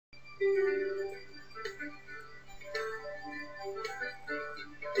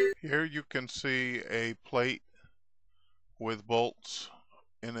Here you can see a plate with bolts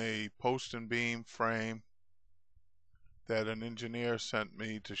in a post and beam frame that an engineer sent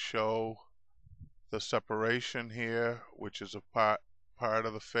me to show the separation here, which is a part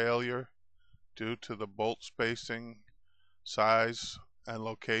of the failure due to the bolt spacing, size, and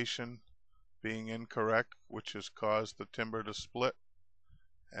location being incorrect, which has caused the timber to split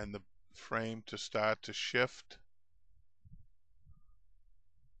and the frame to start to shift.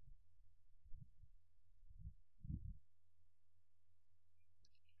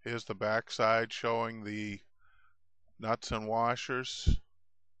 Here's the back side showing the nuts and washers.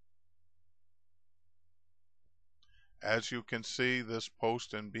 As you can see, this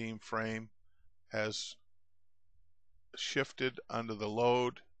post and beam frame has shifted under the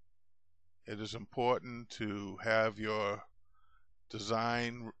load. It is important to have your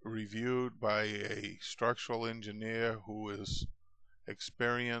design reviewed by a structural engineer who is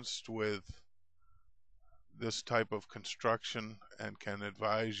experienced with this type of construction and can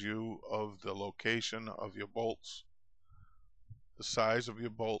advise you of the location of your bolts, the size of your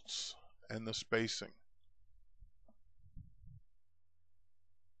bolts, and the spacing.